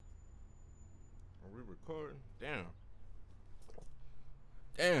Are we recording? Damn.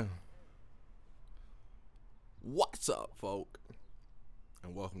 Damn. What's up, folk?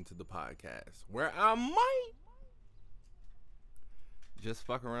 And welcome to the podcast where I might just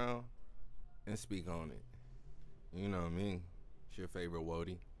fuck around and speak on it. You know me. It's your favorite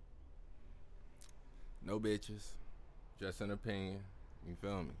Wody. No bitches. Just an opinion. You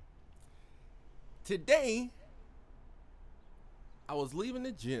feel me? Today, I was leaving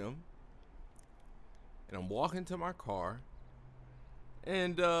the gym and I'm walking to my car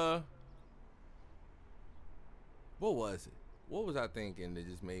and what was it? What was I thinking that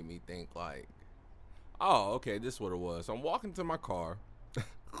just made me think like, oh, okay, this is what it was. So I'm walking to my car.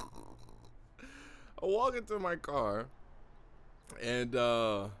 And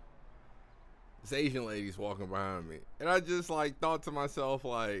this Asian lady's walking behind me. And I just like thought to myself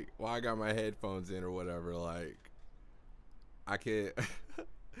like, well, I got my headphones in or whatever, like I could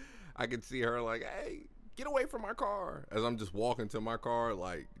see her like, hey, get away from my car. As I'm just walking to my car,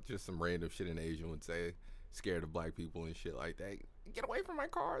 like just some random shit an Asian would say, scared of black people and shit like that. Get away from my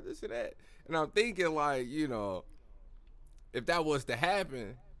car, this and that. And I'm thinking like, you know, if that was to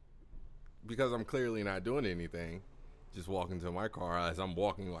happen, because I'm clearly not doing anything, just walking to my car as I'm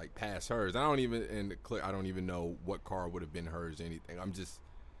walking like past hers. I don't even know what car would have been hers or anything. I'm just,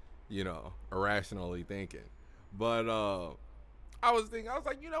 you know, irrationally thinking. But I was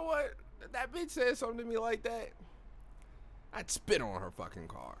like, you know what? If that bitch said something to me like that, I'd spit on her fucking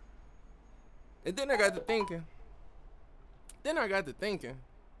car. And then I got to thinking,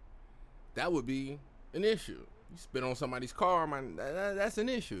 that would be an issue. You spit on somebody's car, man, that's an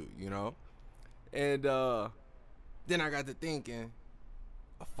issue, you know? And then I got to thinking,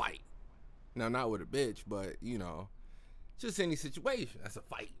 a fight. Now, not with a bitch, but, you know, just any situation, that's a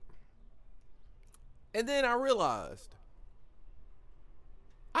fight. And then I realized,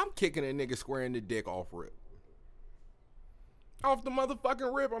 I'm kicking a nigga square in the dick off rip. Off the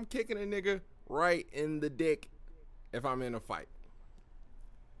motherfucking rip, I'm kicking a nigga right in the dick if I'm in a fight.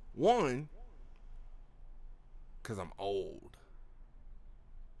 One, because I'm old.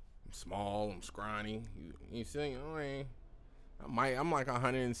 I'm small, I'm scrawny. You see, I'm like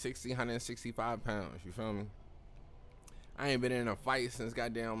 160, 165 pounds, you feel me? I ain't been in a fight since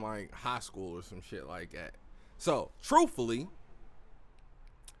goddamn like high school or some shit like that. So, truthfully,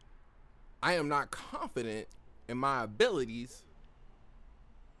 I am not confident in my abilities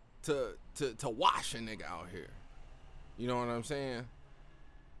to wash a nigga out here. You know what I'm saying?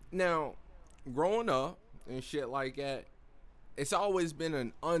 Now, growing up and shit like that, it's always been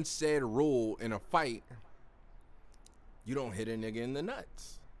an unsaid rule in a fight. You don't hit a nigga in the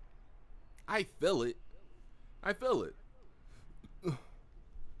nuts. I feel it.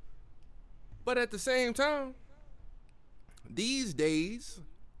 But at the same time, these days,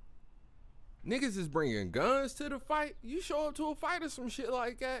 niggas is bringing guns to the fight. You show up to a fight or some shit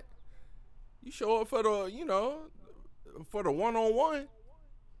like that. You show up for the, you know, for the one-on-one.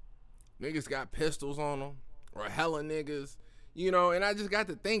 Niggas got pistols on them. Or hella niggas. You know, and I just got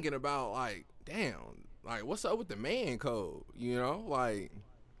to thinking about, like, damn. Like, what's up with the man code? You know? Like,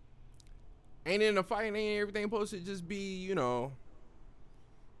 ain't in a fight, ain't everything supposed to just be, you know,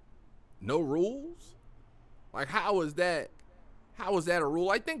 no rules? Like, how is that a rule?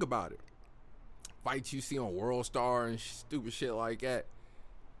 Like, think about it. Fights you see on World Star and stupid shit like that.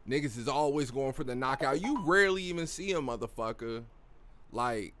 Niggas is always going for the knockout. You rarely even see a motherfucker,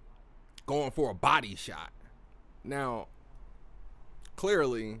 like, going for a body shot. Now,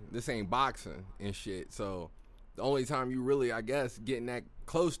 clearly, this ain't boxing and shit. So, the only time you really, I guess, getting that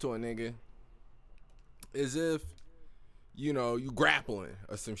close to a nigga is if, you know, you grappling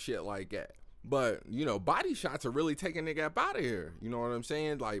or some shit like that. But, you know, body shots are really taking nigga up out of here. You know what I'm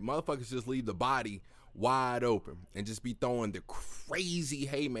saying? Like, motherfuckers just leave the body wide open and just be throwing the crazy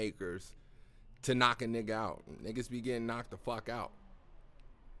haymakers to knock a nigga out. Niggas be getting knocked the fuck out.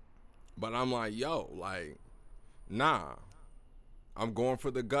 But I'm like, yo, like, nah. I'm going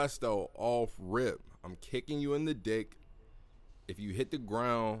for the gusto off rip. I'm kicking you in the dick. If you hit the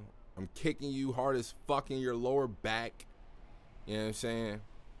ground, I'm kicking you hard as fuck in your lower back. You know what I'm saying?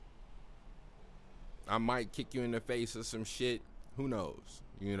 I might kick you in the face or some shit. Who knows?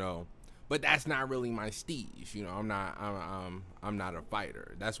 You know. But that's not really my steez. You know, I'm not a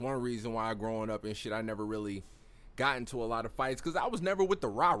fighter. That's one reason why growing up and shit, I never really got into a lot of fights. Because I was never with the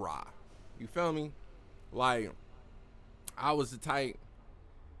rah-rah. You feel me? Like, I was the type,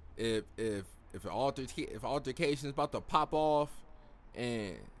 if altercation's about to pop off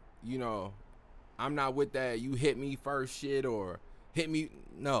and, you know, I'm not with that you hit me first shit or hit me.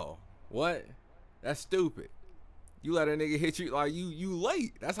 No. What? That's stupid. You let a nigga hit you, like, you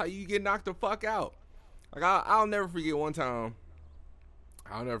late. That's how you get knocked the fuck out. Like I'll never forget one time.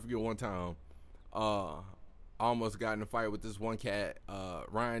 I'll never forget one time. I almost got in a fight with this one cat,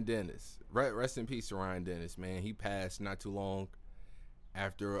 Ryan Dennis. Rest in peace to Ryan Dennis, man. He passed not too long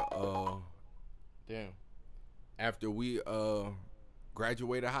after after we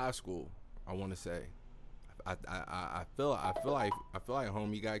graduated high school. I want to say. I feel like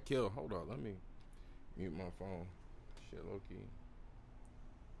homie got killed. Hold on, let me mute my phone. Shit, low key.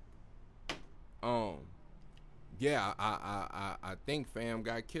 Yeah, I think fam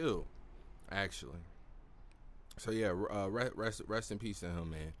got killed, actually. So yeah, rest in peace to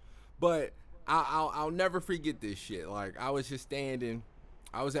him, man. But I'll never forget this shit. Like I was just standing,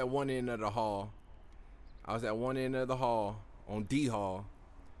 I was at one end of the hall. I was at one end of the hall on D Hall,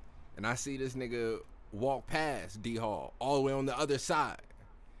 and I see this nigga walk past D Hall all the way on the other side.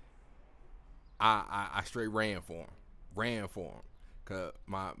 I straight ran for him. Cause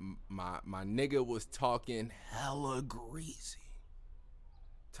my nigga was talking hella greasy.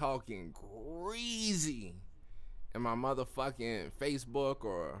 In my motherfucking Facebook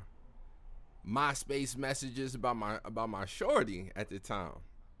or MySpace messages about my shorty at the time.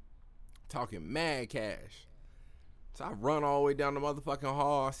 Talking mad cash. So I run all the way down the motherfucking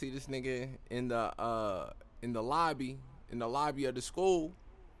hall. I see this nigga in the lobby of the school.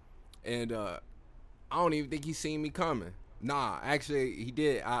 And I don't even think he seen me coming. Nah, actually he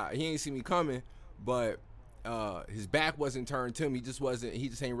did. He ain't see me coming, but his back wasn't turned to me. He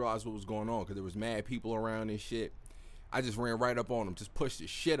just ain't realized what was going on because there was mad people around and shit. I just ran right up on him, just pushed the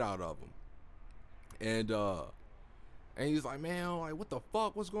shit out of him. And he was like, man, like, what the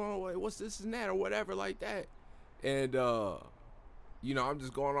fuck? What's going on? Like, what's this and that or whatever like that? And, you know, I'm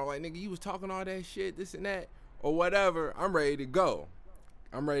just going on like, nigga, you was talking all that shit, this and that or whatever. I'm ready to go.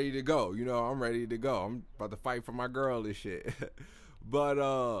 You know, I'm ready to go. I'm about to fight for my girl and shit.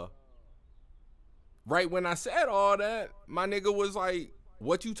 But, right when I said all that, my nigga was like,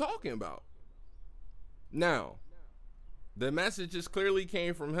 what you talking about? Now, the messages clearly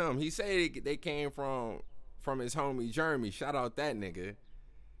came from him. He said they came from his homie Jeremy. Shout out that nigga,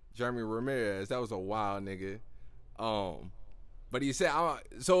 Jeremy Ramirez. That was a wild nigga. But he said,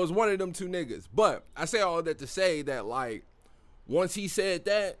 so it was one of them two niggas. But I say all that to say that, like, once he said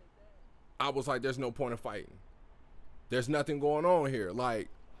that, I was like, there's no point of fighting. There's nothing going on here. Like,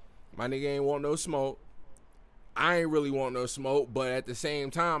 my nigga ain't want no smoke. I ain't really want no smoke, but at the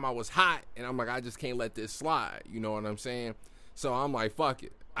same time, I was hot, and I'm like, I just can't let this slide. You know what I'm saying? So I'm like, fuck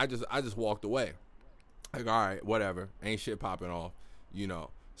it. I just walked away. Like, all right, whatever. Ain't shit popping off, you know.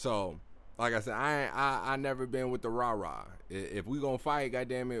 So, like I said, I never been with the rah-rah. If we gonna fight,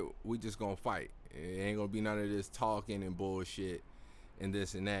 goddamn it, we just gonna fight. It ain't gonna be none of this talking and bullshit and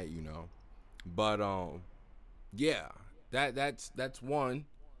this and that, you know. But yeah, that's one,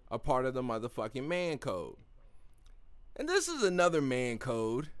 a part of the motherfucking man code. And this is another man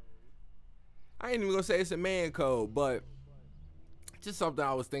code. I ain't even gonna say it's a man code, but just something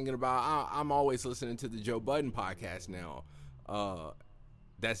I was thinking about. I'm always listening to the Joe Budden podcast now.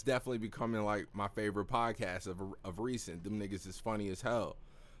 That's definitely becoming like my favorite podcast of recent. Them niggas is funny as hell.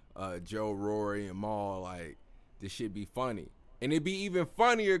 Joe, Rory, and Maul, like, this shit be funny. And it'd be even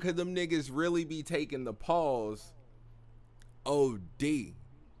funnier because them niggas really be taking the pause OD.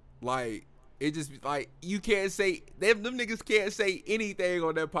 Like, it just be like, you can't say, them niggas can't say anything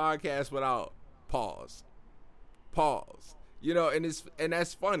on that podcast without pause. You know, and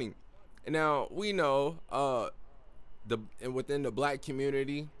that's funny. And now we know within the black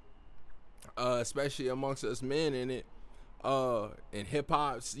community, especially amongst us men in it, and hip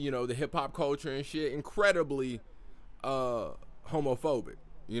hop, you know, the hip hop culture and shit, incredibly homophobic,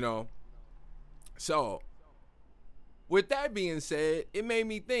 you know. So with that being said, it made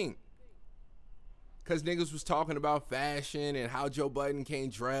me think, cause niggas was talking about fashion and how Joe Budden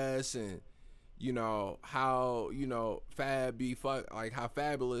can't dress, and you know how, you know, Fab be like how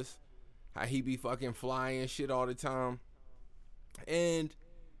Fabulous, how he be fucking flying shit all the time. And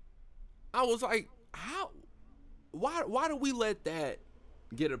I was like, why do we let that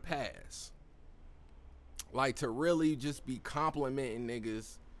get a pass? Like, to really just be complimenting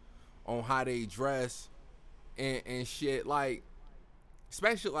niggas on how they dress and shit. Like,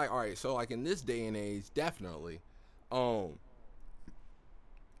 especially like, all right, so like in this day and age, definitely,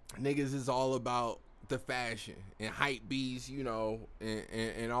 niggas is all about the fashion and hype beats, you know,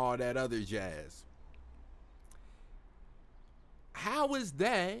 and all that other jazz. How is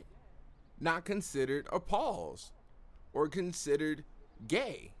that not considered a pause or considered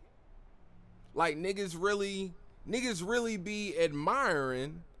gay? Like, niggas really be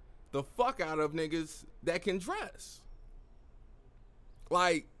admiring the fuck out of niggas that can dress.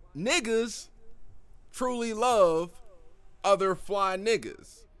 Like, niggas truly love other fly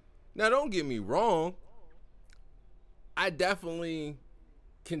niggas. Now, don't get me wrong. I definitely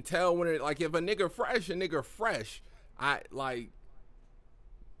can tell when it, like, if a nigga fresh. I, like,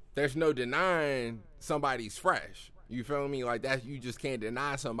 there's no denying somebody's fresh. You feel me? Like, that, you just can't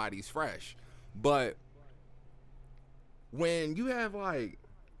deny somebody's fresh. But when you have, like,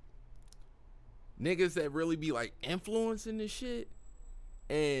 niggas that really be, like, influencing this shit,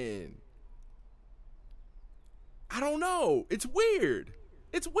 and I don't know. It's weird.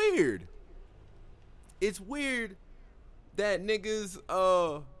 It's weird. It's weird that niggas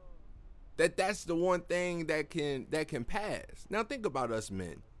that's the one thing that can pass. Now think about us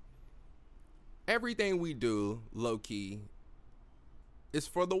men. Everything we do, low key, is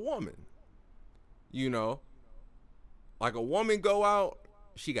for the woman. You know? Like a woman go out,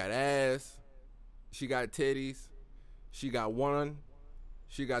 she got ass, she got titties, she got one,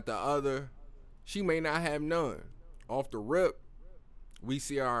 she got the other, she may not have none. Off the rip, we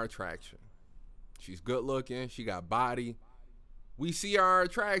see our attraction. She's good looking, she got body. We see our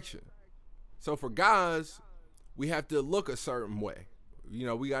attraction. So for guys, we have to look a certain way. You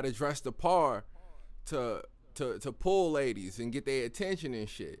know, we got to dress the par to pull ladies and get their attention and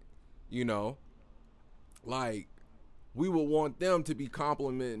shit. You know, like we would want them to be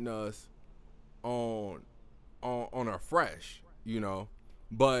complimenting us on our fresh, you know,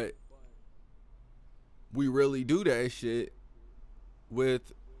 but we really do that shit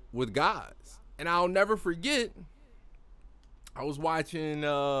with guys. And I'll never forget, I was watching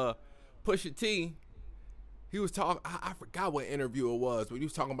Pusha T. He was talking, I forgot what interview it was, but he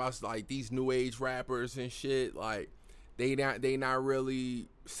was talking about like these new age rappers and shit. Like they not really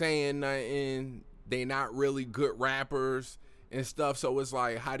saying nothing. They not really good rappers and stuff. So it's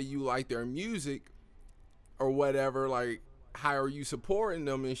like, how do you like their music or whatever? Like, how are you supporting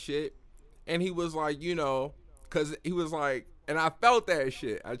them and shit? And he was like, you know, because he was like, and I felt that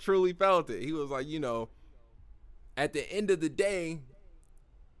shit. I truly felt it. He was like, you know, at the end of the day,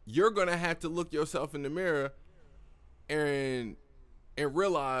 you're going to have to look yourself in the mirror and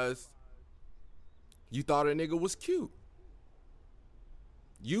realize you thought a nigga was cute.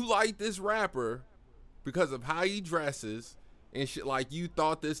 You like this rapper because of how he dresses and shit. Like, you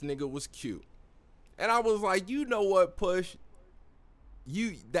thought this nigga was cute. And I was like, you know what, Push?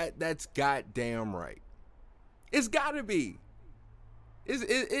 That's goddamn right. It's gotta be.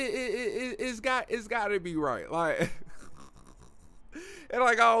 It's got to be right. Like, and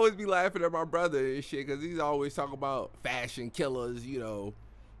like I always be laughing at my brother and shit because he's always talking about fashion killers. You know,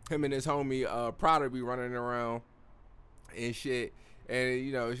 him and his homie Prada be running around and shit. And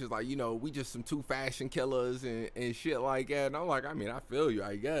you know, it's just like, you know, we just some two fashion killers and shit like that. And I'm like, I mean, I feel you,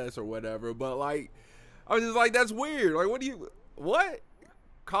 I guess, or whatever. But like, I was just like, that's weird. Like, what?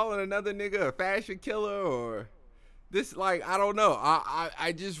 Calling another nigga a fashion killer or this? Like, I don't know.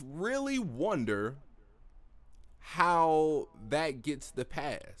 I just really wonder how that gets the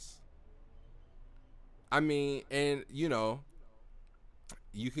pass. I mean, and you know,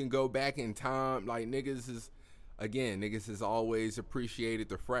 you can go back in time. Like, niggas has always appreciated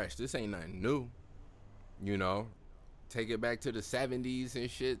the fresh. This ain't nothing new. You know, take it back to the 70s and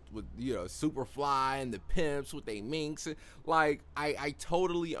shit with, you know, Superfly and the pimps with they minks. Like, I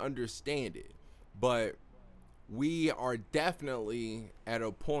totally understand it. But we are definitely at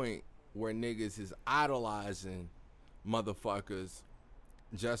a point where niggas is idolizing motherfuckers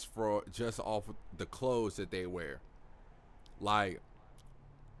just off of the clothes that they wear. Like,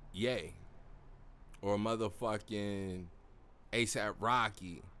 Ye. Or motherfucking ASAP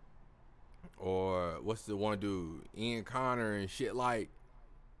Rocky. Or what's the one dude? Ian Connor and shit. Like,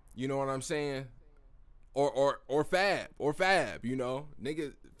 you know what I'm saying? Or Fab, you know?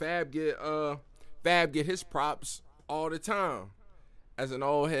 Nigga, Fab get his props all the time. As an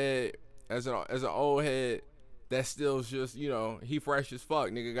old head, as an old head that still's just, you know, he fresh as fuck.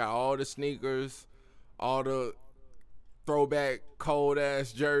 Nigga got all the sneakers, all the throwback cold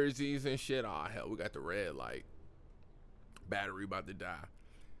ass jerseys and shit. Oh hell, we got the red light. Battery about to die.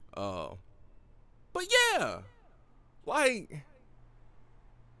 But yeah, like,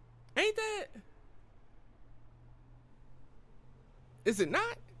 ain't that? Is it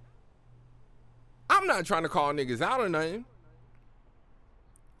not? I'm not trying to call niggas out or nothing,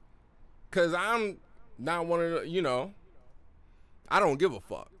 cause I'm not one of the, you know, I don't give a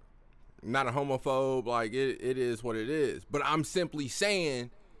fuck. I'm not a homophobe. Like, it is what it is. But I'm simply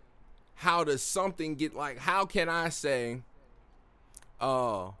saying, how does something get, like, how can I say,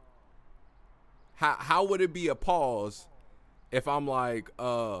 how would it be a pause if I'm like,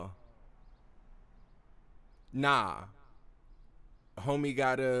 nah, homie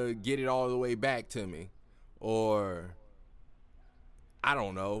gotta get it all the way back to me, or I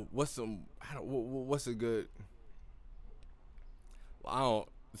don't know what's a good. I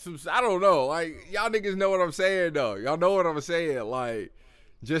don't know. Like, y'all niggas know what I'm saying though. Y'all know what I'm saying. Like,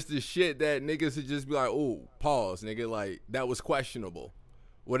 just the shit that niggas would just be like, "Ooh, pause, nigga." Like, that was questionable.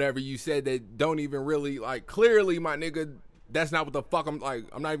 Whatever you said that don't even really, like, clearly, my nigga, that's not what the fuck I'm like.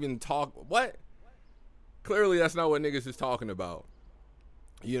 I'm not even what? Clearly, that's not what niggas is talking about.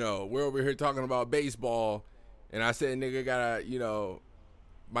 You know, we're over here talking about baseball, and I said, nigga got a,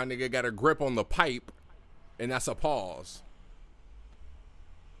 my nigga got a grip on the pipe, and that's a pause.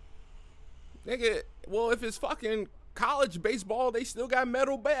 Nigga, well, if it's fucking college baseball, they still got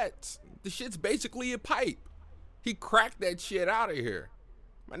metal bats. The shit's basically a pipe. He cracked that shit out of here.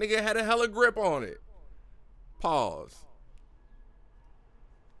 My nigga had a hella grip on it. Pause.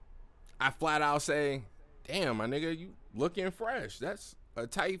 I flat out say, damn, my nigga, you looking fresh. That's a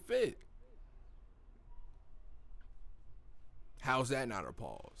tight fit. How's that not a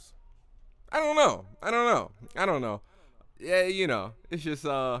pause? I don't know. Yeah, it's just,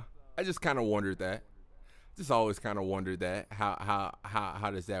 I just kind of wondered that. Just always kind of wondered that.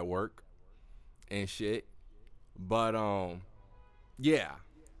 How does that work and shit? But yeah.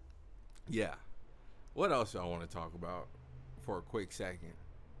 What else y'all want to talk about for a quick second?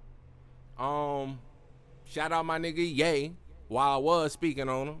 Shout out my nigga Ye. While I was speaking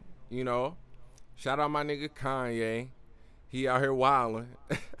on him, shout out my nigga Kanye. He out here wilding.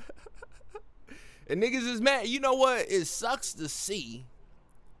 And niggas is mad. You know what? It sucks to see.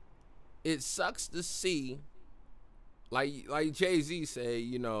 Like Jay-Z say,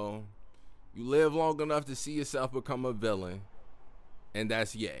 you live long enough to see yourself become a villain. And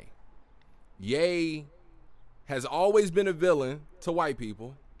that's Ye. Ye has always been a villain to white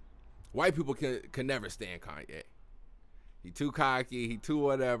people. White people can never stand Kanye. He too cocky, he too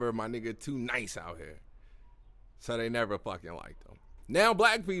whatever, my nigga too nice out here. So they never fucking liked him. Now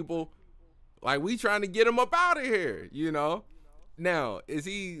black people, like, we trying to get him up out of here, Now, is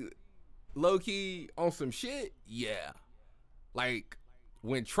he low-key on some shit? Yeah. Like,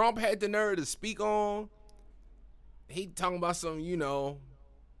 when Trump had the nerve to speak on, he talking about some,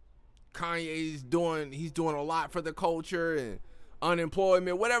 Kanye's doing a lot for the culture and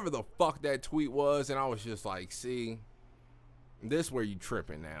unemployment, whatever the fuck that tweet was. And I was just like, see, this where you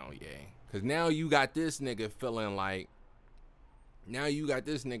tripping now, yeah. Because now you got this nigga feeling like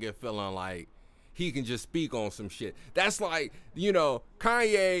he can just speak on some shit. That's like,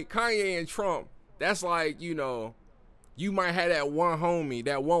 Kanye and Trump, that's like, you might have that one homie,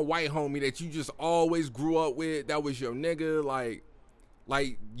 that one white homie that you just always grew up with, that was your nigga, like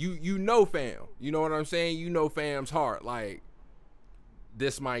fam. You know what I'm saying? Fam's heart. Like,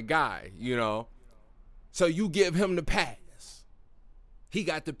 this my guy, So you give him the pass. He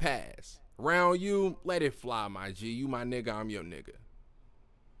got the pass. Round you, let it fly, my G. You my nigga, I'm your nigga.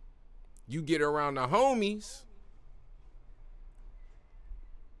 You get around the homies,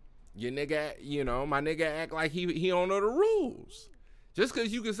 your nigga, my nigga act like he don't know the rules. Just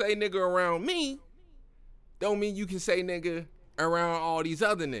because you can say nigga around me, don't mean you can say nigga around all these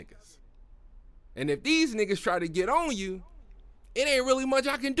other niggas. And if these niggas try to get on you, it ain't really much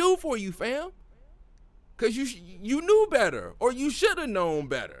I can do for you, fam. Because you knew better, or you should have known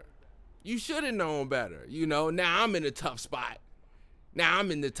better. Now I'm in a tough spot.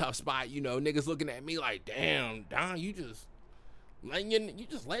 Niggas looking at me like, damn, Don, you just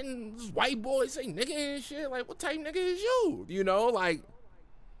letting this white boy say nigga and shit. Like, what type nigga is you? Like,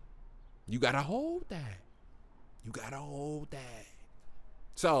 you gotta hold that.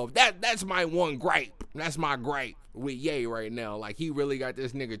 So that's my one gripe. That's my gripe with Ye right now. Like, he really got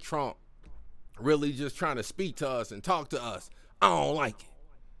this nigga Trump really just trying to speak to us and talk to us. I don't like it.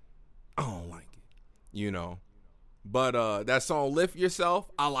 But that song Lift Yourself,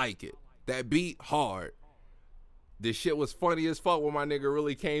 I like it. That beat, hard. This shit was funny as fuck when my nigga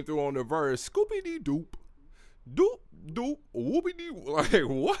really came through on the verse. Scoopy-dee doop. Doop, doop, whoopie-dee. Like,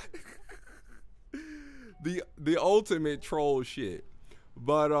 what? The ultimate troll shit.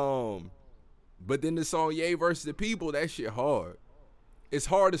 But then the song Ye versus the People, that shit hard. It's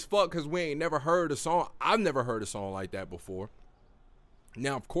hard as fuck because we ain't never heard a song. I've never heard a song like that before.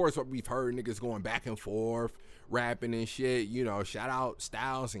 Now, of course, what we've heard niggas going back and forth, rapping and shit. Shout out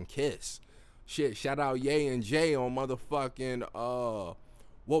Styles and Kiss. Shit, shout out Ye and Jay on motherfucking,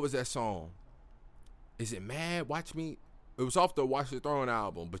 what was that song? Is it Mad? Watch Me? It was off the Watch the Throne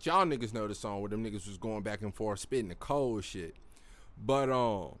album. But y'all niggas know the song where them niggas was going back and forth, spitting the cold shit. But,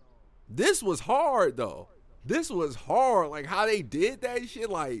 this was hard, though. Like, how they did that shit.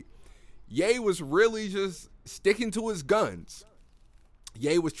 Like, Ye was really just sticking to his guns.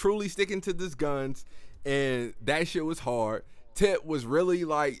 Ye was truly sticking to his guns, and that shit was hard. Tip was really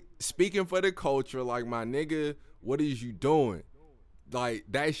like speaking for the culture, like, my nigga, what is you doing? Like,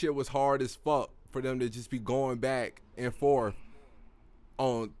 that shit was hard as fuck for them to just be going back and forth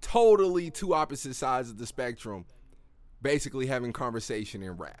on totally two opposite sides of the spectrum, basically having conversation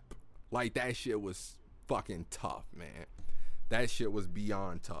in rap. Like, that shit was fucking tough, man. That shit was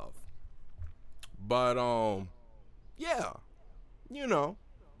beyond tough. But yeah, you know,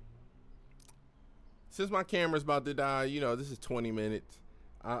 since my camera's about to die, you know, this is 20 minutes.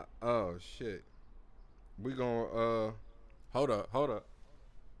 Oh shit. We gonna hold up.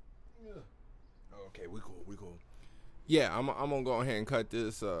 Okay, we cool. Yeah, I'm gonna go ahead and cut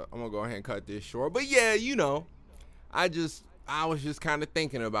this. Short. But yeah, you know, I was just kind of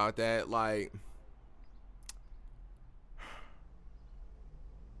thinking about that, like,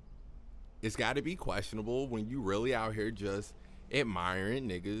 it's got to be questionable when you really out here just admiring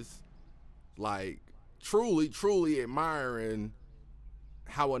niggas, like, truly admiring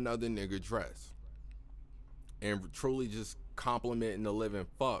how another nigga dress, and truly just complimenting the living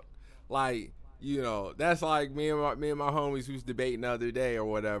fuck. Like, you know, that's like me and my homies who was debating the other day or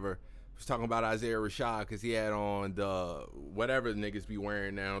whatever, was talking about Isaiah Rashad because he had on the whatever the niggas be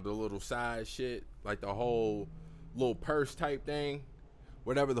wearing now, the little side shit, like the whole little purse type thing,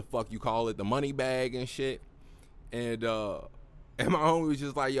 whatever the fuck you call it, the money bag and shit. And my homie was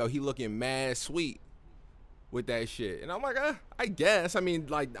just like, yo, he looking mad sweet with that shit. And I'm like, I guess. I mean,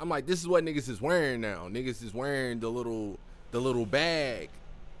 like, I'm like, this is what niggas is wearing now. Niggas is wearing the little bag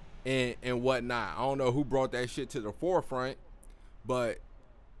and whatnot. I don't know who brought that shit to the forefront, but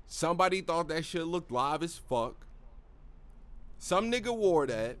somebody thought that shit looked live as fuck. Some nigga wore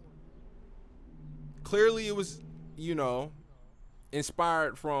that. Clearly it was, you know,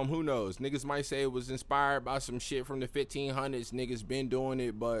 inspired from, who knows, niggas might say it was inspired by some shit from the 1500s. Niggas been doing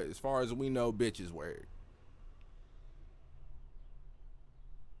it, but as far as we know, bitches wear it.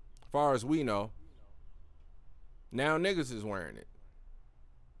 As far as we know, now niggas is wearing it.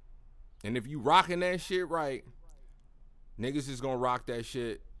 And if you rocking that shit right, niggas is gonna rock that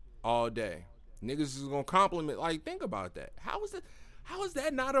shit all day. Niggas is gonna compliment. Like, think about that. How is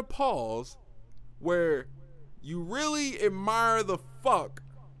that not a pause where you really admire the fuck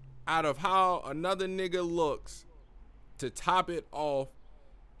out of how another nigga looks? To top it off,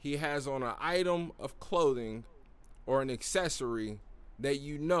 he has on an item of clothing or an accessory that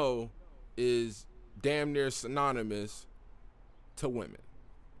you know is damn near synonymous to women.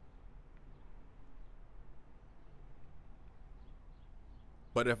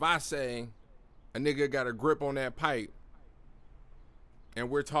 But if I say a nigga got a grip on that pipe and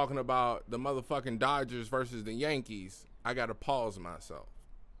we're talking about the motherfucking Dodgers versus the Yankees, I gotta pause myself.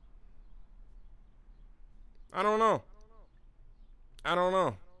 I don't know.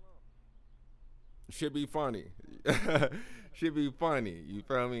 Should be funny. Should be funny. You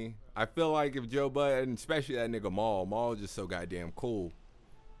feel me? I feel like if Joe Budden, especially that nigga Maul just so goddamn cool.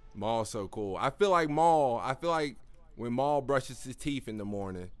 Maul's so cool. I feel like when Maul brushes his teeth in the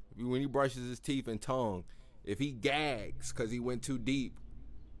morning, when he brushes his teeth and tongue, if he gags because he went too deep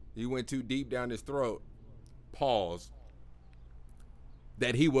down his throat, pause.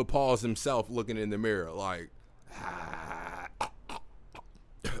 That he would pause himself looking in the mirror, like,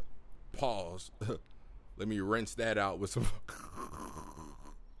 pause. Let me rinse that out with some.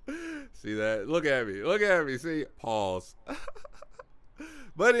 See that? Look at me. See? Pause.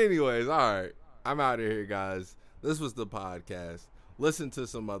 But anyways, all right. I'm out of here, guys. This was the podcast. Listen to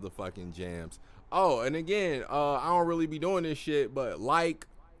some motherfucking jams. Oh, and again, I don't really be doing this shit, but like,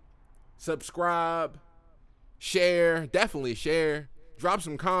 subscribe, share, definitely share, drop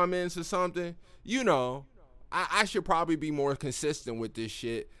some comments or something. You know, I should probably be more consistent with this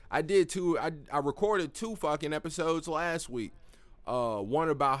shit. I recorded 2 fucking episodes last week. One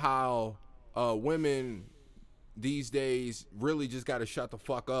about how women these days really just got to shut the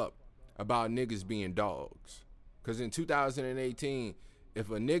fuck up about niggas being dogs. Because in 2018, if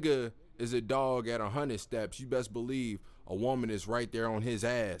a nigga is a dog at 100 steps, you best believe a woman is right there on his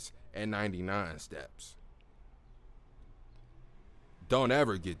ass at 99 steps. Don't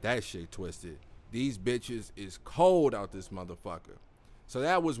ever get that shit twisted. These bitches is cold out this motherfucker. So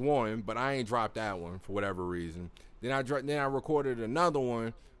that was one, but I ain't dropped that one for whatever reason. Then I recorded another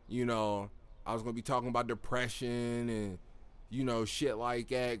one. You know, I was gonna be talking about depression and, you know, shit like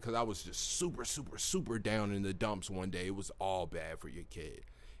that, because I was just super down in the dumps one day. It was all bad for your kid,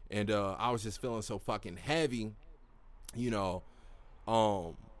 and I was just feeling so fucking heavy, you know.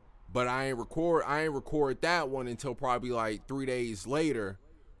 But I ain't record that one until probably like 3 days later,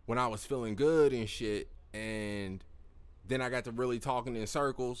 when I was feeling good and shit. And Then I got to really talking in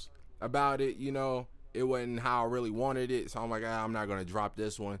circles about it, you know. It wasn't how I really wanted it. So I'm like, I'm not going to drop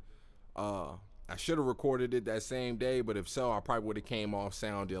this one. I should have recorded it that same day, but if so, I probably would have came off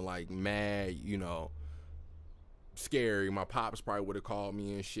sounding like mad, you know, scary. My pops probably would have called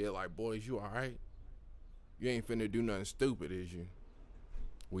me and shit like, boys, you all right? You ain't finna do nothing stupid, is you?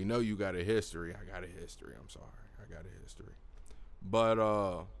 We know you got a history. I got a history. I'm sorry. I got a history.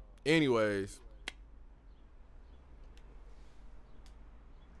 But anyways,